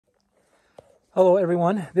Hello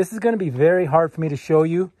everyone. This is going to be very hard for me to show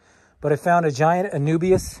you, but I found a giant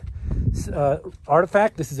Anubias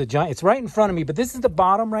artifact. This is a giant, it's right in front of me, but this is the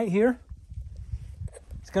bottom right here.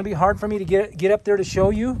 It's going to be hard for me to get up there to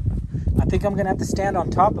show you. I think I'm going to have to stand on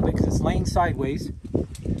top of it because it's laying sideways.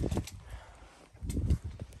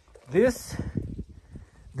 This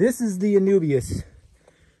is the Anubias.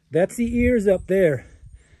 That's the ears up there.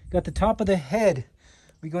 Got the top of the head.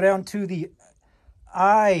 We go down to the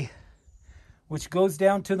eye, which goes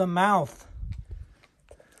down to the mouth.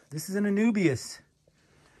 This is an Anubias.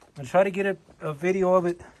 I'm going to try to get a video of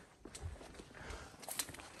it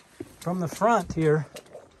from the front here.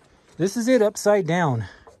 This is it upside down.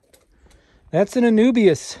 That's an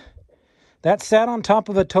Anubias. That sat on top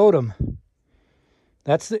of a totem.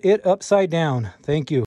 That's it upside down. Thank you.